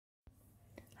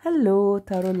Hello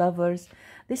tarot lovers,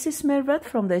 this is Mervat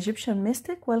from the Egyptian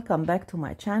Mystic. Welcome back to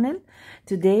my channel.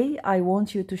 Today I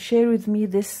want you to share with me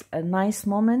this nice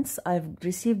moments. I've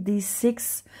received these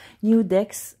 6 new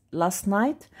decks last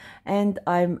night and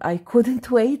I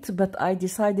couldn't wait, but I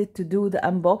decided to do the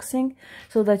unboxing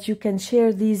so that you can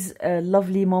share these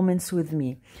lovely moments with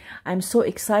me. I'm so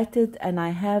excited and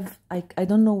I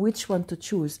don't know which one to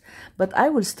choose, but I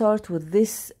will start with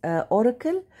this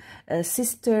oracle,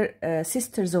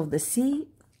 Sisters of the Sea,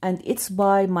 and it's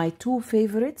by my 2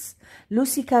 favorites,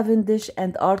 Lucy Cavendish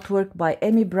and artwork by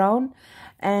Amy Brown.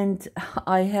 And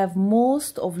I have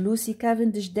most of Lucy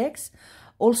Cavendish decks,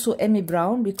 also Amy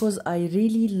Brown, because I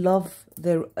really love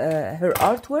her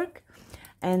artwork.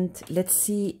 And let's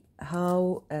see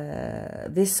how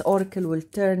this oracle will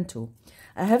turn to.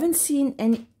 I haven't seen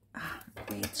any...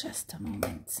 wait just a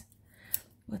moment.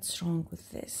 What's wrong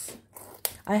with this?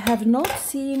 I have not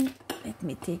seen... let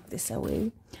me take this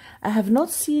away. I have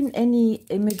not seen any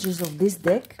images of this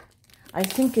deck. I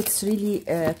think it's really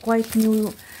quite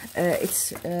new.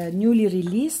 It's newly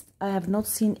released. I have not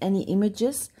seen any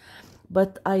images,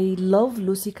 but I love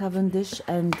Lucy Cavendish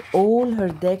and all her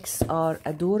decks are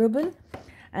adorable.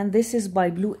 And this is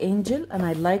by Blue Angel and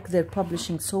I like their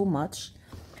publishing so much.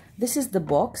 This is the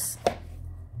box.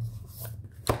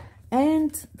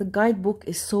 And the guidebook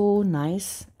is so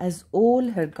nice, as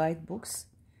all her guidebooks.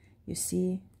 You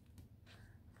see,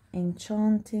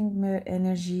 enchanting mirror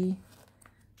energy.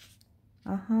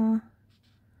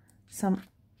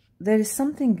 There is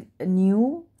something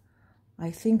new. I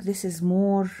think this is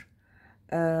more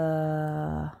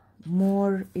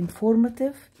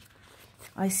informative.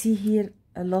 I see here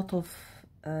a lot of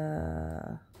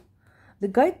the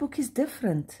guidebook is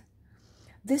different.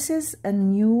 This is a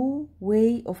new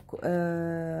way of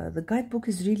the guidebook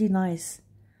is really nice.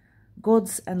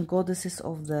 Gods and goddesses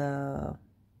of the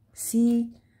sea,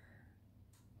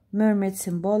 mermaid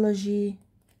symbology.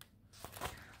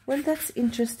 Well, that's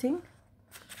interesting.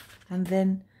 And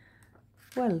then,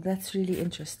 well, that's really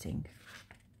interesting.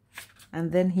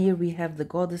 And then here we have the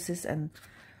goddesses and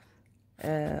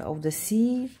of the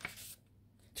sea,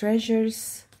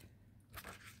 treasures.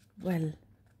 Well,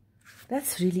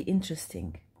 that's really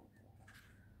interesting.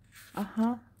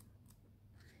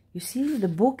 You see, the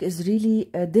book is really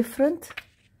different.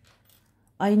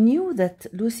 I knew that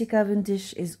Lucy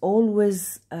Cavendish is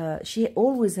always, she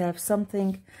always have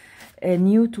something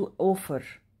new to offer.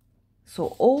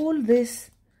 So all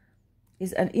this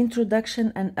is an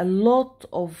introduction and a lot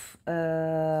of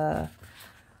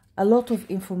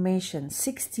information.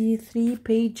 63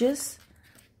 pages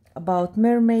about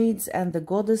mermaids and the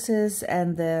goddesses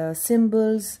and the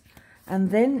symbols, and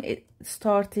then it's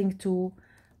starting to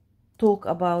talk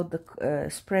about the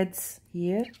spreads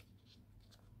here.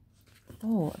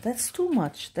 Oh, that's too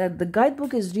much. The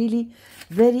guidebook is really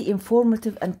very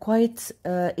informative and quite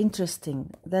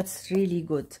interesting. That's really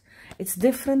good. It's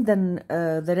different than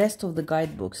the rest of the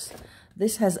guidebooks.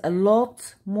 This has a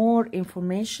lot more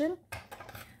information.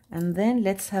 And then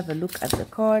let's have a look at the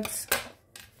cards.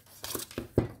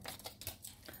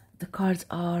 The cards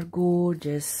are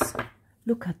gorgeous.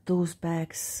 Look at those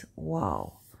bags.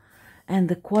 Wow. And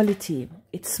the quality.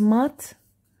 It's matte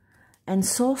and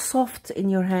so soft in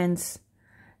your hands.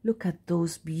 Look at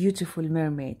those beautiful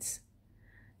mermaids.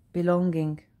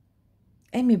 Belonging.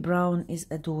 Amy Brown is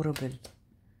adorable.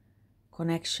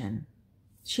 Connection.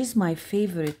 She's my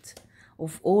favorite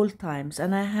of all times.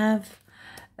 And I have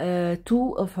 3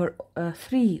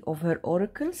 of her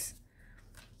oracles.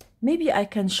 Maybe I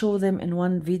can show them in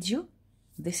one video.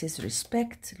 This is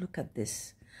Respect. Look at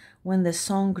this. When the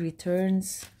Song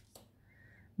Returns.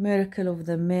 Miracle of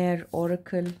the Mare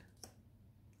Oracle.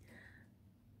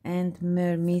 And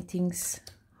Mare Meetings.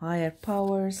 Higher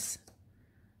Powers.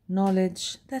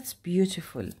 Knowledge. That's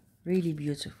beautiful. Really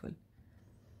beautiful.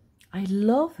 I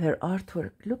love her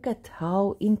artwork. Look at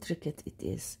how intricate it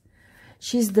is.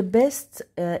 She's the best,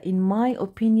 in my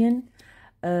opinion,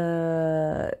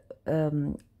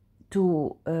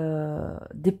 to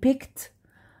depict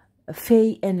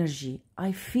Fae energy.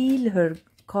 I feel her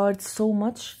cards so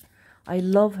much. I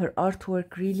love her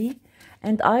artwork really,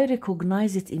 and I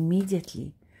recognize it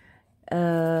immediately.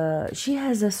 She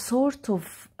has a sort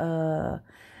of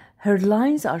her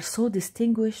lines are so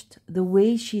distinguished. The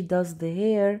way she does the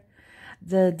hair,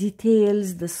 the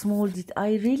details, the small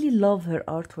I really love her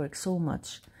artwork so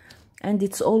much. And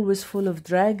it's always full of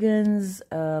dragons,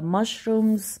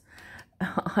 mushrooms.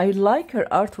 I like her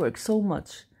artwork so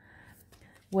much.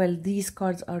 Well, these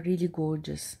cards are really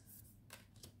gorgeous.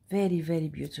 Very, very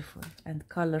beautiful and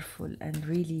colorful and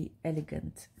really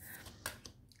elegant.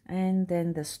 And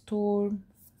then the Storm.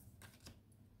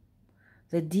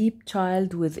 The Deep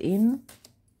Child Within,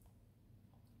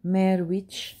 Mere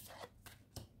Witch,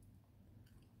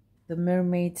 The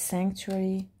Mermaid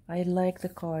Sanctuary. I like the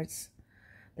cards.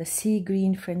 The Sea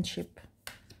Green Friendship.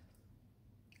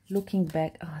 Looking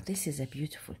Back. Ah, this is a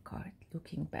beautiful card.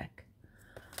 Looking Back.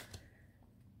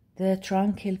 The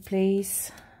Tranquil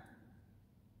Place.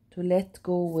 To Let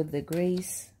Go with the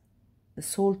Grace. The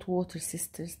Saltwater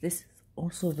Sisters. This is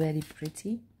also very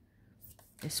pretty.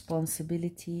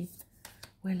 Responsibility.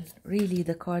 Well, really,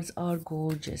 the cards are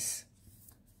gorgeous.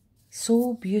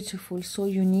 So beautiful, so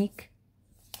unique.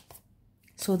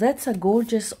 So that's a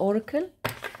gorgeous oracle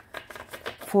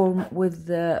for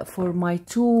my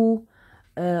two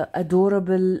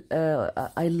adorable.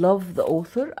 I love the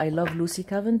author. I love Lucy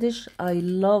Cavendish. I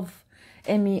love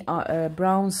Amy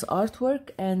Brown's artwork,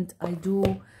 and I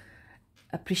do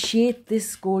appreciate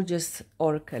this gorgeous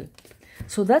oracle.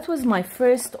 So that was my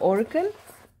first oracle,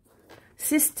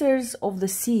 Sisters of the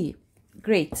Sea.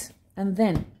 Great. And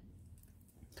then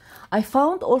I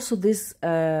found also this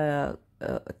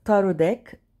tarot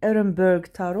deck,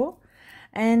 Ehrenberg Tarot,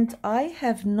 and I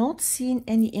have not seen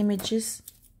any images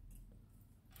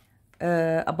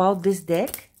about this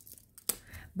deck,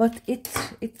 but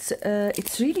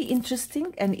it's really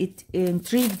interesting and it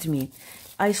intrigued me.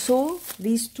 I saw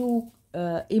these two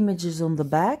images on the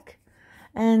back,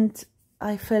 and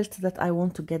I felt that I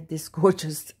want to get this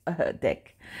gorgeous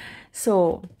deck.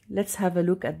 So let's have a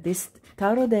look at this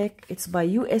tarot deck. It's by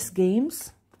US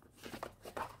Games,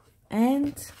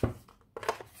 and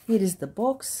here is the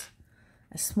box,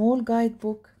 a small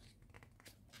guidebook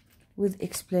with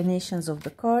explanations of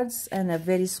the cards and a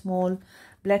very small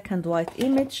black and white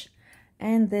image,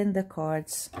 and then the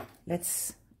cards.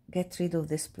 Let's get rid of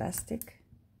this plastic.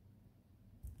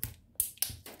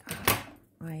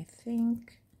 I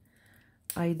think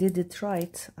I did it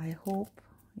right, I hope.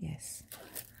 Yes.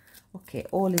 Okay,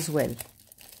 all is well.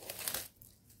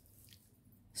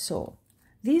 So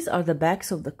these are the backs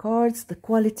of the cards. The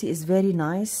quality is very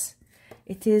nice.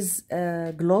 It is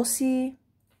glossy,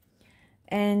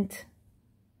 and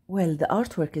well, the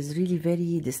artwork is really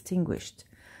very distinguished.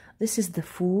 This is the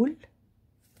Fool,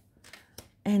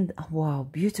 and wow,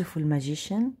 beautiful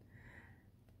Magician,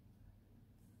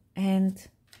 and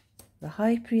the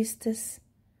High Priestess.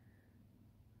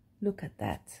 Look at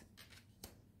that.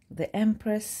 The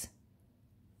Empress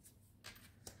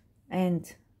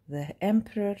and the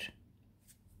Emperor.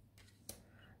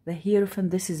 The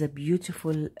Hierophant. This is a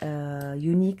beautiful,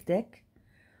 unique deck.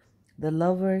 The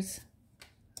Lovers.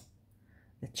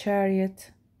 The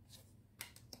Chariot.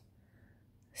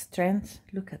 Strength.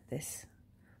 Look at this.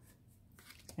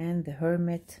 And the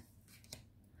Hermit.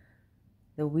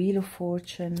 The Wheel of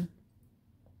Fortune.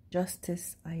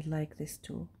 Justice. I like this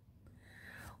too.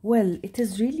 Well, it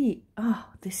is really,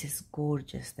 this is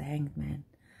gorgeous, the Hanged Man.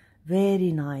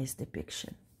 Very nice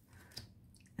depiction.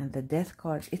 And the Death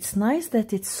card. It's nice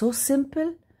that it's so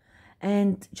simple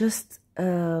and just,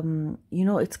 you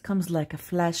know, it comes like a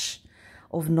flash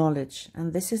of knowledge.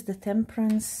 And this is the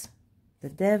Temperance, the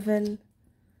Devil,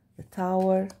 the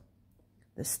Tower,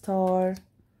 the Star,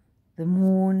 the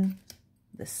Moon,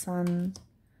 the Sun,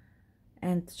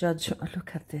 and Judgment.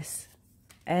 Look at this.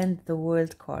 And the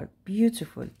World card.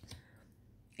 Beautiful.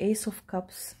 Ace of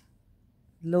Cups,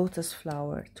 Lotus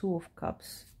Flower, Two of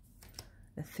Cups,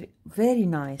 the three, very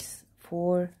nice.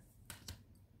 4,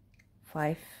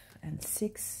 5, and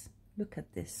 6. Look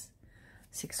at this.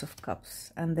 6 of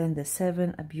Cups. And then the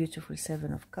 7, a beautiful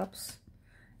 7 of Cups.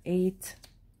 8,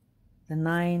 the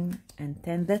 9, and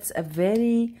 10. That's a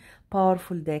very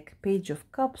powerful deck. Page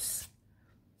of Cups,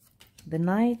 the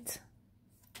Knight,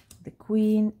 the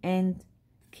Queen, and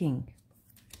King.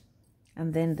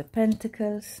 And then the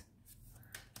Pentacles.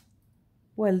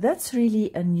 Well, that's really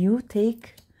a new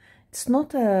take. It's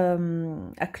not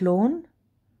a clone.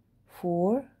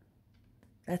 4.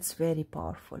 That's very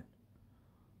powerful.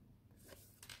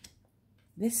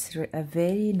 This is a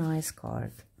very nice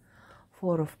card.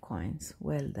 4 of Coins.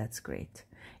 Well, that's great.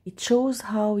 It shows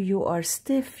how you are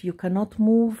stiff, you cannot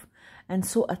move, and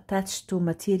so attached to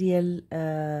material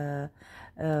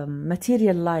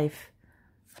life.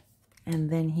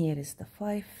 And then here is the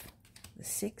 5, the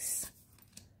 6,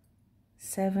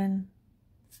 7,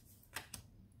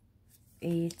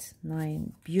 8,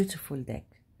 9. Beautiful deck.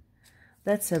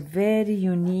 That's a very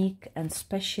unique and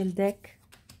special deck.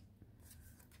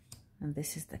 And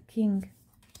this is the King,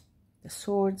 the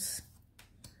Swords,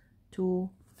 2.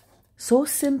 So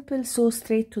simple, so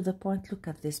straight to the point. Look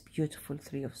at this beautiful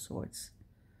 3 of Swords.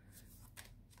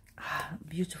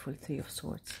 Beautiful 3 of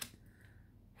Swords.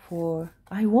 4.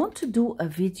 I want to do a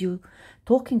video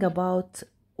talking about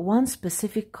one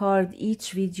specific card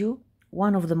each video,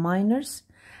 one of the minors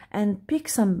and pick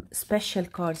some special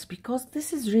cards, because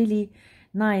this is really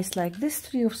nice. Like this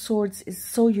Three of Swords is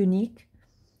so unique.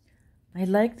 I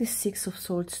like this Six of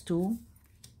Swords too.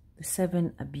 The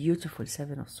Seven, a beautiful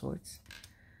Seven of Swords.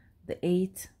 The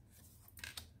 8,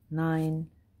 9,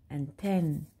 and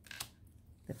 10.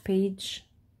 The Page.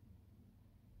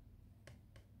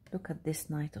 Look at this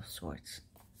Knight of Swords.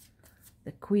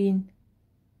 The Queen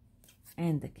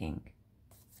and the King.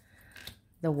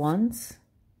 The Wands.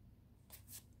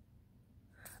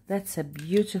 That's a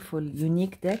beautiful,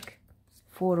 unique deck.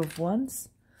 4 of Wands.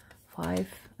 5.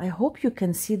 I hope you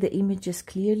can see the images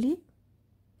clearly.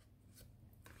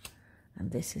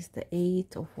 And this is the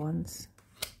 8 of Wands.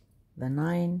 The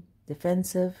 9,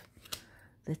 defensive.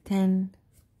 The 10,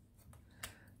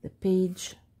 the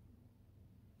Page,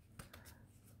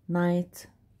 Knight,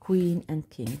 Queen, and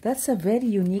King. That's a very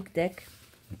unique deck.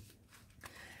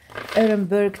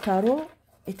 Ehrenberg Tarot.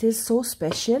 It is so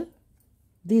special.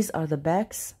 These are the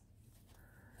backs.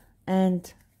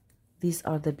 And these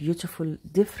are the beautiful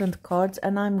different cards.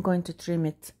 And I'm going to trim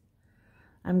it.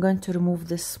 I'm going to remove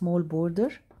this small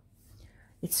border.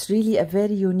 It's really a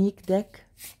very unique deck.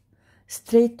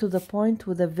 Straight to the point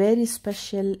with a very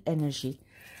special energy.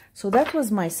 So that was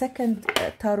my second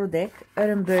tarot deck,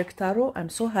 Ehrenberg Tarot. I'm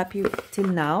so happy till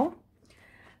now.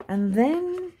 And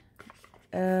then,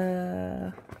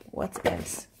 what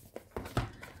else?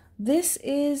 This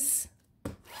is,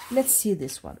 let's see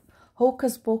this one.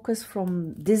 Hocus Pocus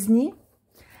from Disney.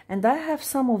 And I have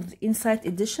some of the Insight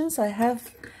editions. I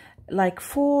have like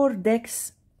 4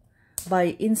 decks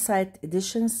by Insight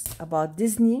editions about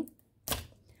Disney.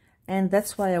 And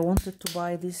that's why I wanted to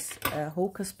buy this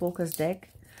Hocus Pocus deck.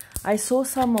 I saw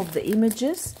some of the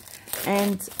images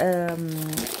and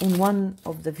in one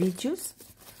of the videos.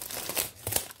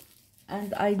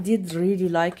 And I did really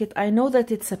like it. I know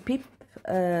that it's a Pip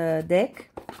deck.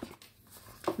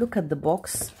 Look at the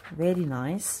box. Very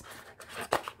nice.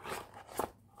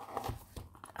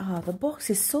 Ah, the box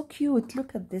is so cute.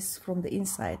 Look at this from the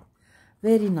inside.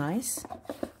 Very nice.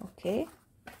 Okay.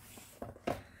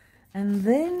 And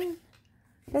then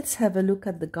let's have a look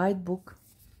at the guidebook.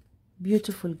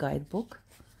 Beautiful guidebook.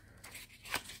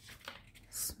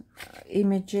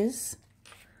 Images,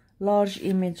 large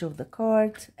image of the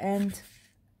card, and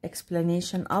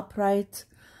explanation, upright,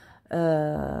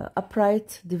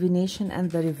 divination,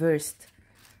 and the reversed.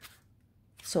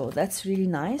 So that's really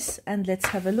nice. And let's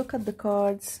have a look at the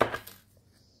cards.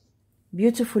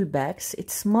 Beautiful backs.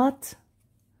 It's matte,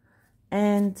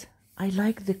 and I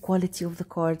like the quality of the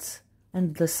cards,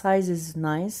 and the size is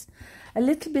nice. A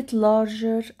little bit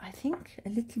larger, I think, a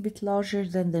little bit larger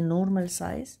than the normal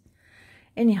size.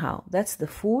 Anyhow, that's the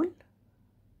Fool.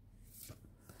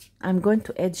 I'm going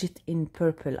to edge it in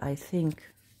purple, I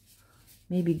think.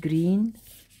 Maybe green.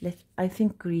 I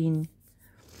think green.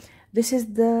 This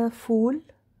is the Fool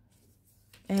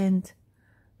and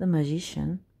the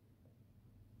Magician.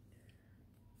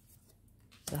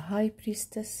 The High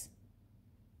Priestess.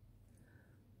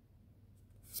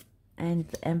 And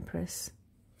the Empress.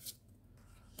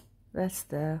 That's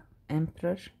the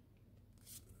Emperor.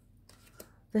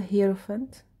 The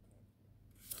Hierophant.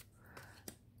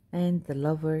 And the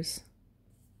Lovers.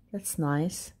 That's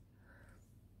nice.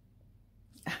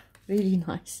 Really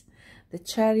nice. The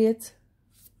Chariot.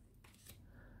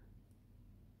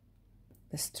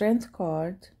 The Strength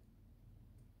card.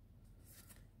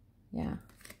 Yeah.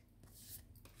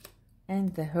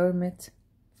 And the Hermit.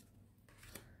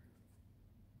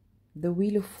 The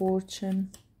Wheel of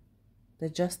Fortune. The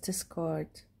Justice card.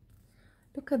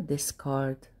 Look at this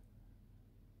card.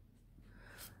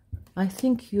 I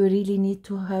think you really need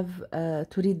to have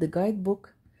to read the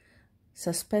guidebook.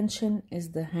 Suspension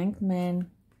is the Hanged Man.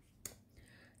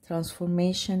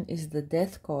 Transformation is the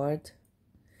Death card.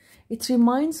 It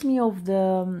reminds me of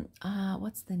the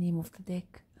what's the name of the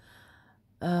deck?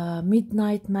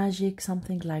 Midnight Magic,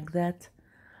 something like that.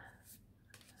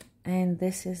 And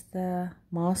this is the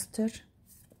Master.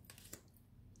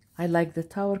 I like the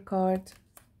Tower card,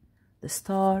 the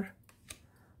Star,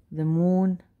 the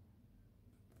Moon,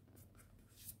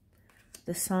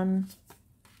 the Sun,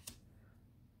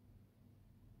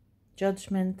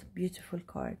 Judgment, beautiful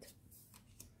card,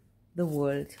 the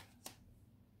World,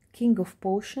 King of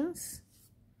Potions,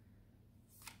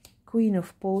 Queen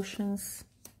of Potions,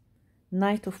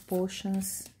 Knight of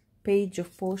Potions, Page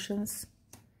of Potions.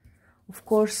 Of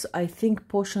course, I think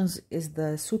Potions is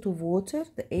the suit of water,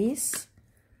 the Ace,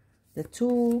 the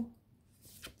 2,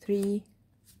 3,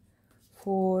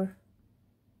 4,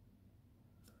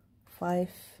 5,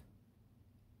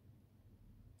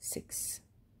 6.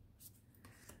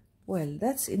 Well,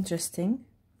 that's interesting.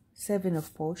 Seven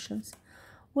of Potions.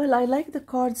 Well, I like the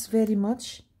cards very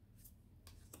much.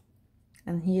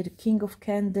 And here, King of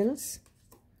Candles,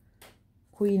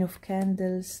 Queen of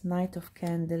Candles, Knight of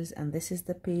Candles, and this is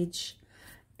the Page.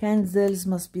 Candles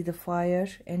must be the fire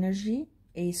energy.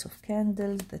 Ace of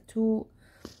Candles, the two.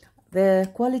 The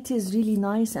quality is really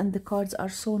nice and the cards are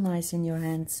so nice in your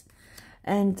hands.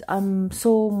 And I'm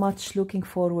so much looking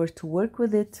forward to work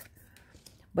with it.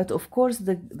 But of course,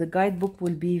 the guidebook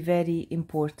will be very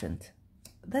important.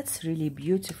 That's really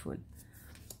beautiful.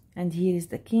 And here is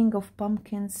the King of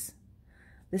Pumpkins.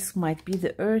 This might be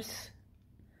the Earth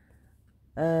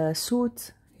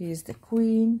suit. Here's the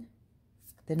Queen,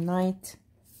 the Knight,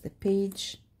 the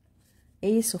Page,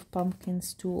 Ace of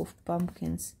Pumpkins, Two of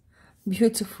Pumpkins.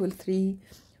 Beautiful. 3,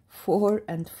 4,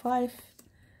 and 5,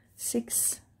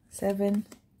 6, 7,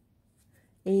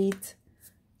 8,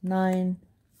 9,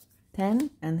 10.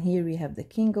 And here we have the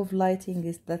King of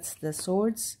Lighting. That's the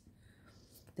swords,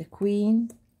 the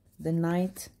Queen, the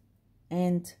Knight,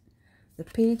 and the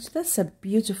Page. That's a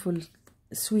beautiful,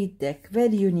 sweet deck,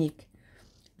 very unique.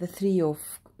 The 3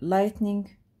 of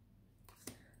Lightning,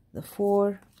 the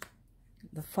 4,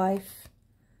 the 5,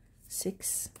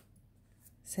 6,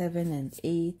 7, and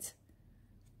 8,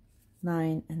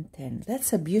 9, and 10.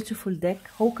 That's a beautiful deck,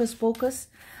 Hocus Pocus.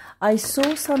 I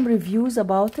saw some reviews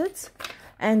about it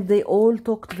and they all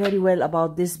talked very well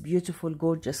about this beautiful,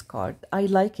 gorgeous card. I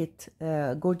like it,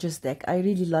 gorgeous deck. I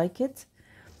really like it.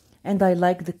 And I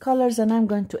like the colors, and I'm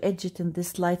going to edge it in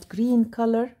this light green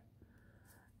color.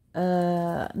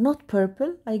 Not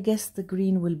purple. I guess the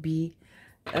green will be,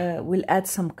 will add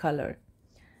some color.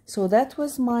 So that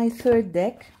was my third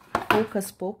deck,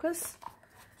 Hocus Pocus.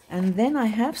 And then I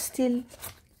have still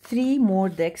 3 more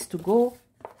decks to go.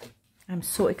 I'm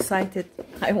so excited.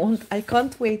 I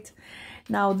can't wait.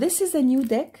 Now this is a new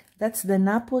deck. That's the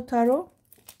Napo Tarot.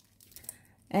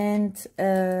 And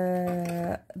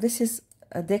this is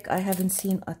a deck I haven't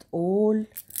seen at all.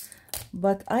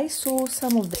 But I saw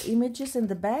some of the images in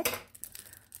the back.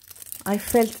 I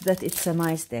felt that it's a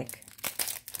nice deck.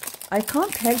 I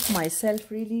can't help myself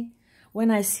really.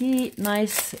 When I see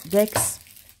nice decks,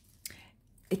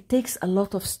 it takes a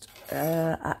lot of...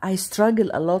 I struggle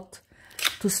a lot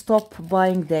to stop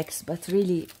buying decks. But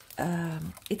really,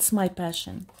 it's my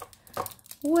passion.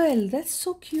 Well, that's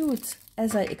so cute,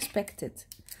 as I expected.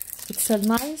 It's a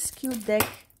nice, cute deck.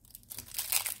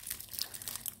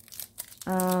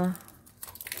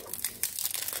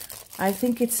 I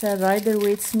think it's a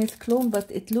Rider-Waite-Smith clone,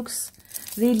 but it looks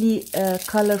really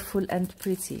colorful and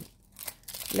pretty.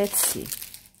 Let's see.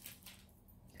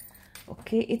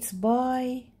 Okay, it's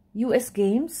by US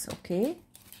Games, okay.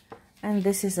 And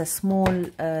this is a small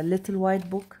little white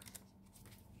book.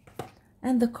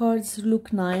 And the cards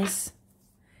look nice.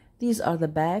 These are the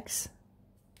bags.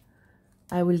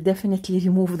 I will definitely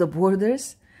remove the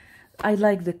borders. I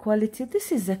like the quality.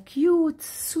 This is a cute,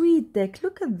 sweet deck.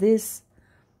 Look at this.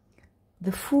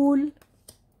 The Fool,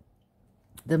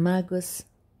 the Magus.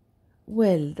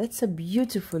 Well, that's a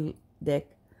beautiful deck.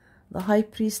 The High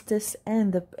Priestess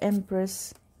and the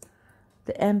Empress,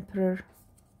 the Emperor,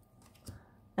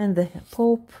 and the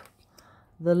Pope,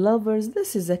 the Lovers.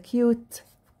 This is a cute,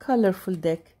 colorful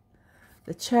deck.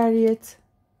 The Chariot,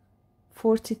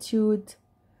 Fortitude,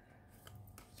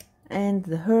 and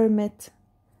the Hermit.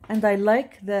 And I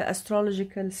like the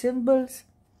astrological symbols.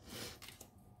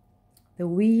 The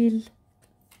Wheel,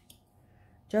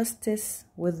 Justice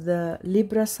with the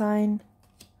Libra sign,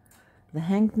 the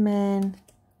Hanged Man,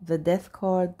 the Death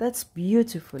card. That's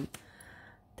beautiful.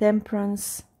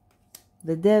 Temperance,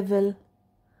 the Devil,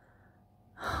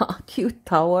 cute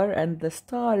Tower, and the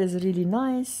Star is really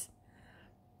nice.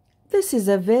 This is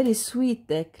a very sweet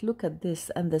deck. Look at this.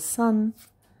 And the Sun,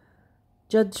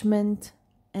 Judgment,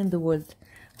 and the World.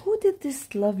 Who did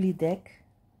this lovely deck?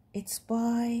 It's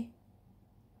by...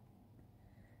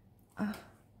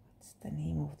 what's the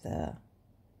name of the...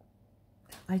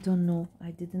 I don't know. I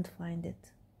didn't find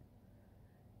it.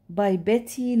 By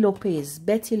Betty Lopez.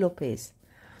 Betty Lopez.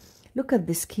 Look at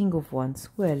this King of Wands.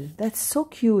 Well, that's so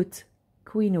cute.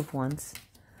 Queen of Wands.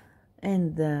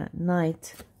 And the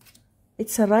Knight.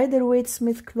 It's a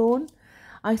Rider-Waite-Smith clone.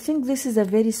 I think this is a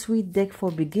very sweet deck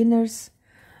for beginners.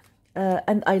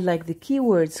 And I like the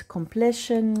keywords.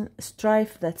 Completion,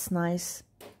 Strife, that's nice.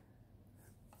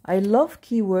 I love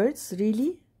keywords,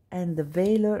 really. And the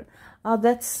Veiler.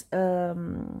 That's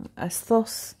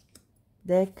Asthos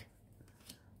deck.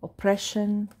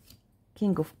 Oppression,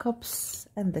 King of Cups,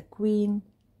 and the Queen.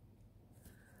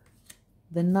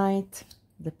 The Knight,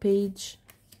 the Page,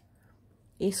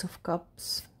 Ace of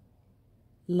Cups,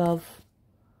 Love,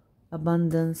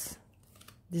 Abundance,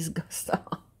 Disgust.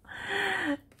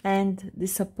 and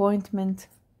disappointment,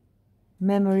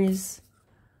 memories,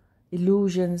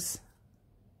 illusions,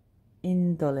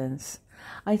 indolence.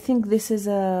 I think this is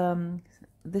a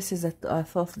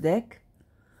Thoth deck.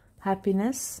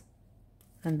 Happiness,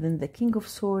 and then the King of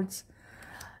Swords.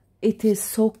 It is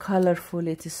so colorful,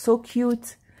 it is so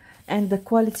cute, and the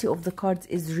quality of the cards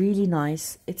is really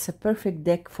nice. It's a perfect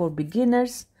deck for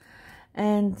beginners,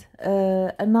 and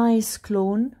a nice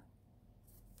clone,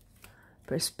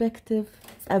 perspective,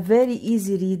 a very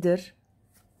easy reader,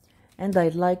 and I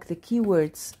like the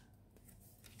keywords: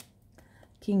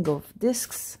 King of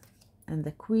Discs and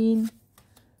the Queen,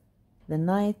 the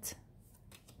Knight,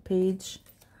 Page.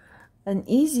 An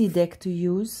easy deck to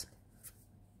use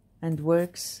and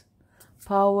works.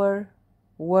 Power,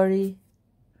 worry,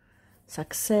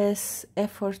 success,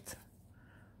 effort.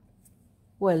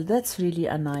 Well, that's really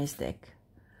a nice deck.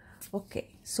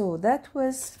 Okay, so that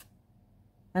was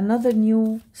another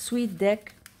new sweet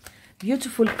deck.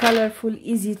 Beautiful, colorful,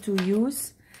 easy to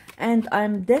use. And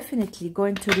I'm definitely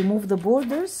going to remove the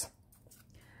borders,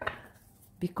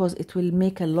 because it will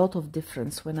make a lot of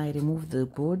difference when I remove the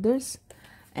borders.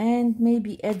 And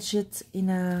maybe edge it in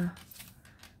the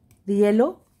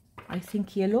yellow. I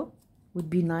think yellow would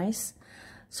be nice.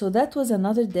 So that was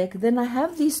another deck. Then I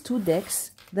have these two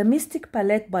decks, the Mystic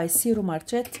Palette by Ciro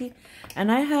Marchetti,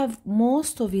 and I have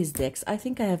most of his decks. I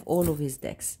think I have all of his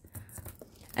decks.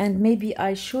 And maybe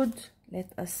I should,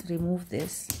 let us remove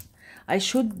this. I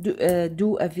should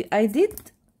I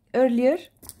did earlier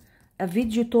a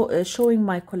video showing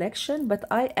my collection, but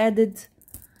I added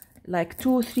like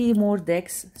 2 or 3 more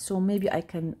decks, so maybe I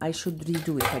should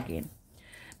redo it again,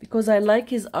 because I like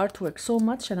his artwork so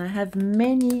much, and I have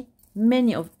many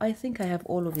of, I think I have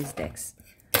all of his decks.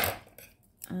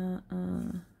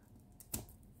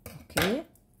 Okay,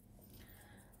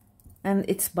 and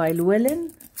it's by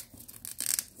Llewellyn.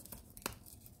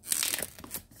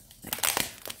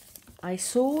 I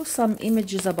saw some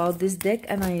images about this deck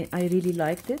and I really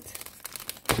liked it.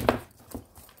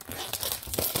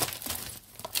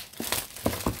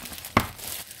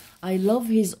 I love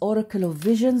his Oracle of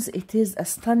Visions. It is a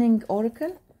stunning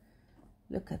oracle.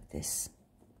 Look at this.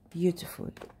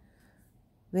 Beautiful.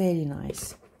 Very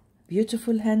nice.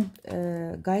 Beautiful hand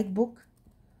guidebook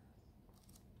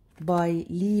by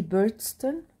Lee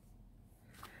Burstyn.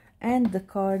 And the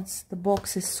cards, the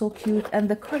box is so cute. And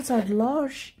the cards are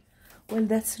large. Well,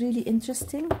 that's really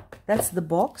interesting. That's the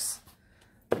box,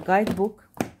 the guidebook.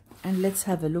 And let's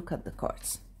have a look at the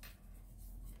cards.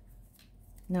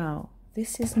 Now,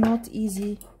 this is not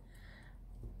easy.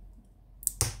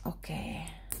 Okay.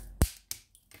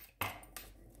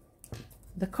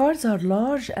 The cards are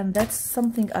large, and that's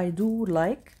something I do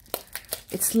like.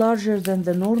 It's larger than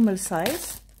the normal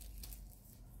size.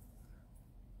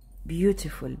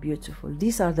 Beautiful, beautiful.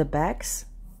 These are the backs.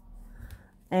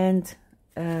 And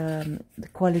the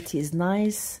quality is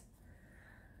nice.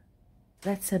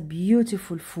 That's a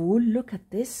beautiful Fool. Look at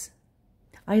this.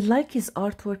 I like his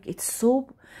artwork. It's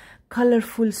so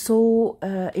colorful, so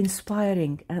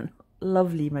inspiring, and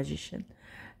lovely Magician.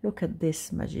 Look at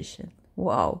this Magician.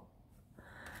 Wow.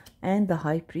 And the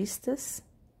High Priestess,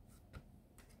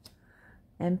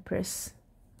 Empress,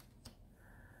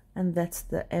 and that's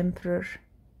the Emperor.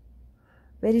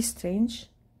 Very strange,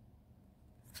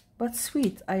 but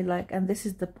sweet. I like. And this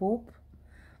is the Pope,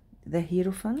 the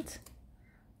Hierophant,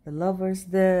 the Lovers.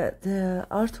 The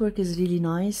artwork is really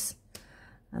nice.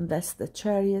 And that's the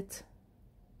Chariot,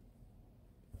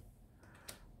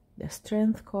 the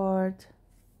Strength card,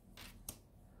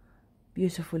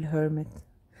 beautiful Hermit.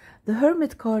 The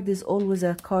Hermit card is always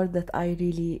a card that I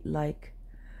really like.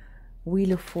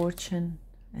 Wheel of Fortune,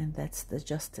 and that's the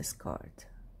Justice card.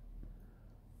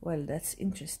 Well, that's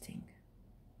interesting.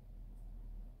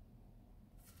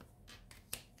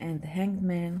 And the Hanged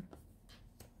Man.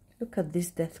 Look at this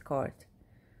Death card.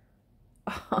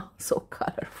 Oh, so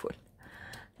colorful.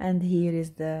 And here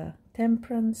is the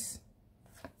Temperance,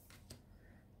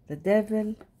 the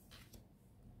Devil,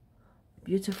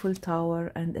 beautiful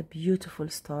Tower, and a beautiful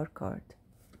Star card.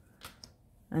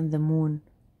 And the Moon,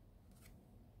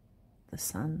 the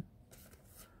Sun,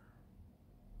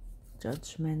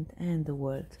 Judgment, and the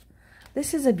World.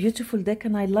 This is a beautiful deck,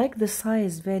 and I like the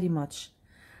size very much.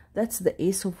 That's the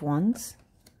Ace of Wands,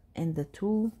 and the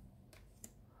 2,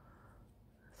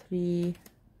 3,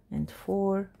 and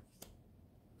 4.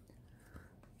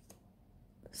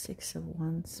 6 of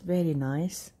Wands, very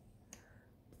nice.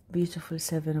 Beautiful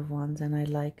 7 of Wands, and I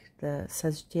like the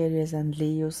Sagittarius and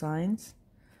Leo signs.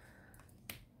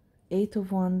 8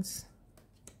 of Wands,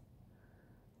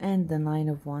 and the 9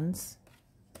 of Wands.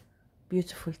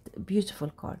 Beautiful, beautiful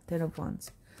card. 10 of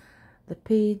Wands, the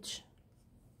Page,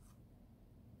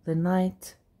 the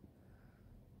Knight,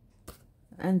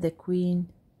 and the Queen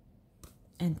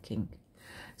and King.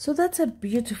 So that's a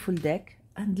beautiful deck.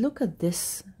 And look at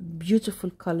this beautiful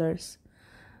colors,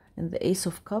 and the Ace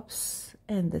of Cups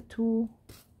and the 2.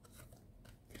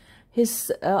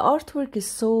 His artwork is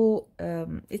so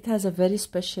it has a very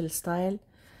special style,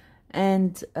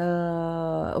 and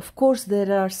of course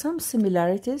there are some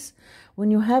similarities.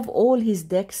 When you have all his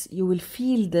decks, you will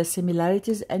feel the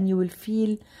similarities, and you will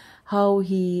feel how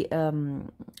he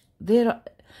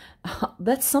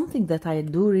that's something that I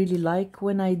do really like.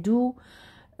 When I do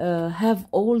have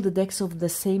all the decks of the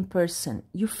same person,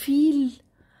 you feel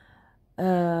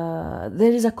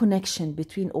there is a connection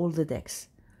between all the decks.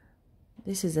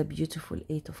 This is a beautiful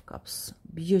 8 of Cups,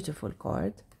 beautiful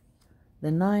card. The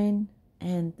 9,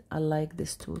 and I like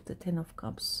this too, the 10 of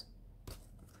Cups.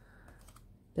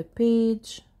 The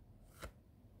Page,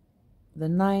 the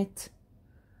Knight,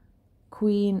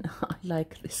 Queen. I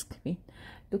like this Queen.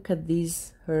 Look at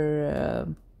these, her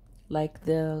like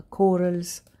the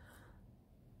corals,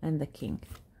 and the King.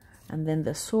 And then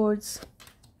the Swords,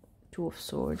 2 of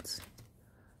Swords,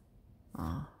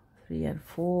 3 and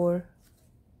 4,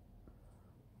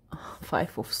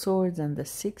 5 of Swords, and the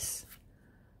 6.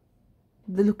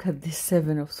 Look at this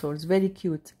 7 of Swords, very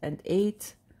cute, and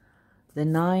 8, the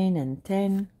 9 and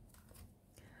 10.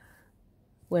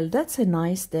 Well, that's a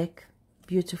nice deck,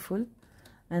 beautiful.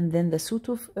 And then the Suit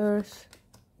of Earth,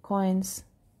 coins,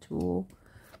 2,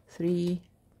 3.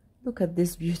 Look at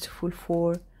this beautiful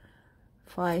 4,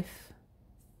 5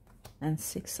 and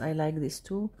 6. I like this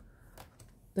too.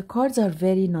 The cards are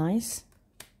very nice.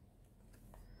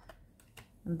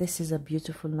 And this is a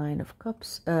beautiful 9 of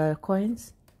Cups,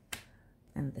 coins,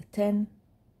 and the 10.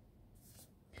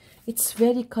 It's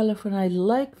very colorful. I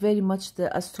like very much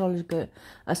the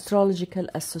astrological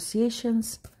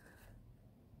associations,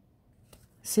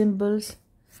 symbols,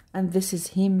 and this is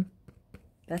him.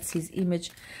 That's his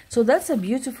image. So that's a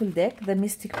beautiful deck, the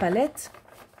Mystic Palette.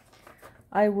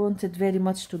 I wanted very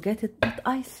much to get it, but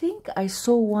I think I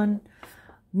saw one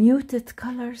muted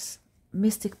colors,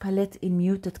 Mystic Palette in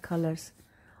muted colors.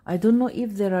 I don't know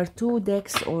if there are 2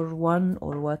 decks or 1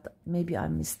 or what. Maybe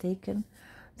I'm mistaken.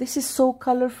 This is so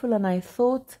colorful, and I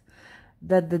thought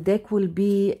that the deck will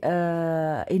be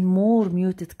in more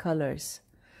muted colors.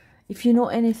 If you know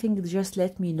anything, just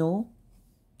let me know.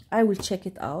 I will check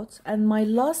it out. And my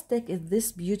last deck is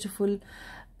this beautiful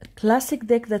classic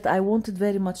deck that I wanted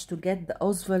very much to get, the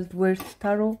Oswald Wirth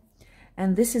Tarot.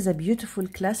 And this is a beautiful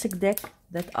classic deck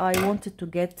that I wanted to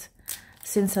get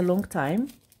since a long time.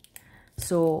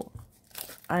 So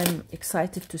I'm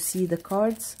excited to see the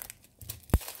cards.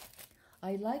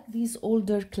 I like these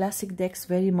older classic decks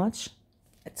very much.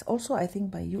 It's also, I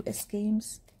think, by US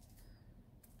Games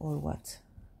or what?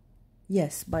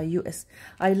 Yes, by US.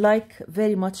 I like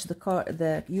very much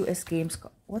the US Games.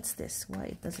 What's this? Why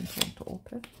it doesn't want to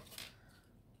open?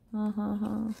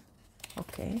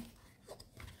 Okay.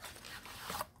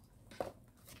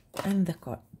 And the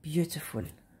card, beautiful.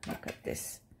 Look at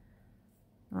this.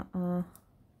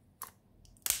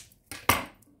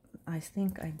 I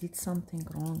think I did something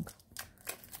wrong.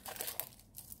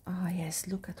 Ah, yes,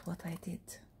 look at what I did.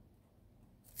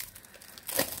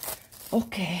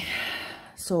 Okay,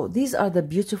 so these are the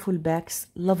beautiful bags,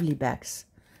 lovely bags.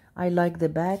 I like the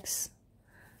bags.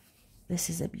 This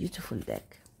is a beautiful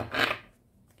deck.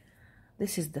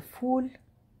 This is the Fool,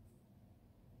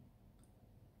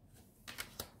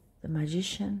 the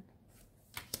Magician,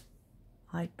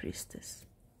 High Priestess,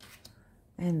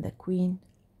 and the Queen,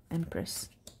 Empress,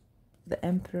 the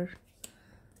Emperor,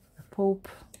 the Pope.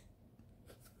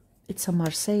 It's a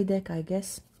Marseille deck, I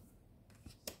guess.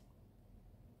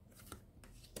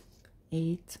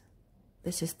 8.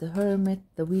 This is the Hermit,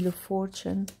 the Wheel of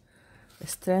Fortune, the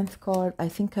Strength card. I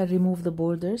think I removed the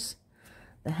borders.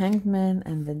 The Hanged Man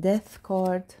and the Death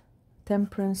card.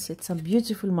 Temperance. It's a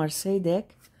beautiful Marseille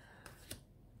deck.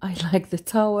 I like the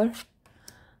Tower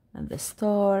and the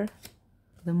Star,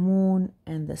 the Moon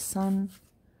and the Sun,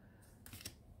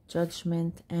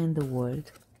 Judgment and the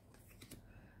World.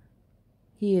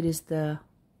 Here is the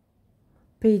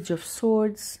Page of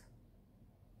Swords.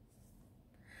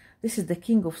 This is the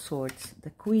King of Swords, the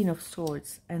Queen of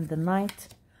Swords, and the Knight,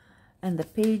 and the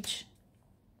Page.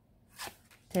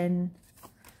 10,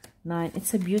 9.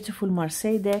 It's a beautiful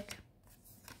Marseille deck,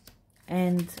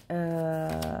 and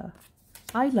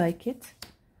I like it.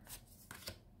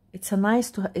 It's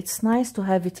nice to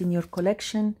have it in your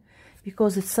collection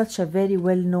because it's such a very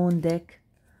well-known deck.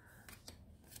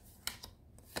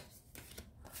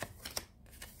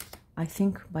 I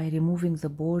think by removing the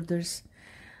borders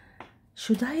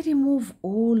Should I remove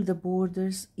all the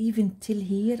borders even till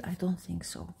here? I don't think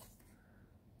so.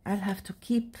 I'll have to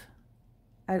keep,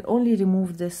 I'll only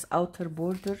remove this outer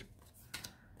border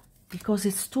because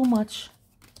it's too much.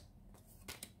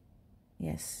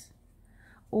 Yes,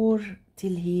 or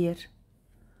till here.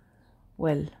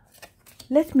 Well,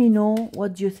 let me know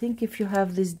what you think if you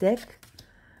have this deck.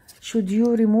 Should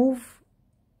you remove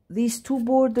these two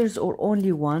borders or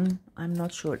only one? I'm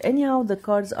not sure. Anyhow, the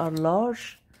cards are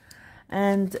large,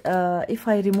 and if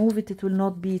I remove it, it will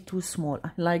not be too small.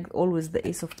 Like always, the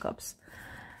Ace of Cups.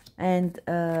 And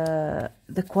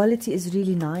the quality is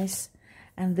really nice,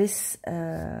 and this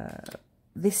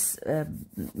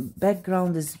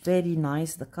background is very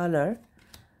nice, the color.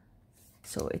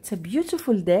 So it's a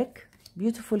beautiful deck,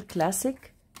 beautiful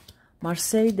classic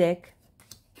Marseille deck,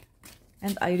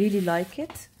 and I really like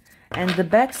it. And the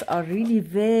backs are really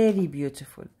very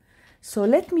beautiful. So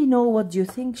let me know what you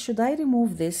think. Should I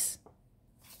remove this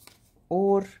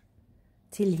or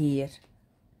till here?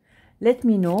 Let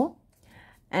me know.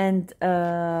 And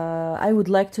I would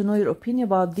like to know your opinion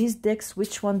about these decks.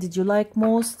 Which one did you like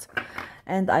most?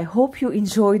 And I hope you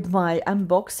enjoyed my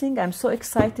unboxing. I'm so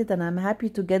excited and I'm happy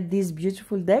to get these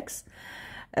beautiful decks.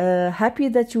 Happy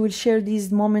that you will share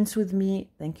these moments with me.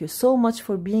 Thank you so much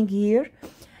for being here.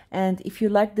 And if you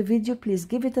liked the video, please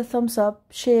give it a thumbs up,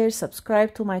 share,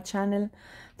 subscribe to my channel.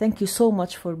 Thank you so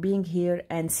much for being here,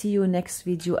 and see you next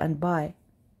video, and bye.